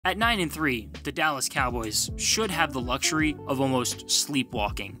At 9-3, the Dallas Cowboys should have the luxury of almost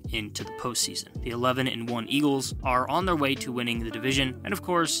sleepwalking into the postseason. The 11-1 Eagles are on their way to winning the division, and of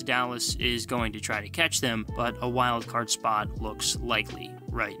course, Dallas is going to try to catch them, but a wild card spot looks likely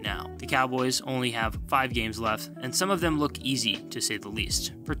right now. The Cowboys only have 5 games left, and some of them look easy to say the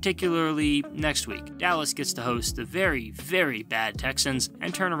least, particularly next week. Dallas gets to host the very, very bad Texans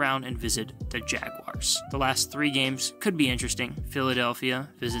and turn around and visit the Jaguars. The last 3 games could be interesting. Philadelphia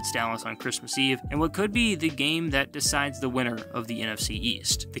visits Dallas on Christmas Eve, and what could be the game that decides the winner of the NFC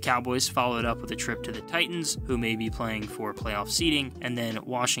East. The Cowboys followed up with a trip to the Titans, who may be playing for playoff seeding, and then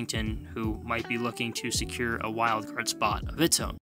Washington, who might be looking to secure a wild card spot of its own.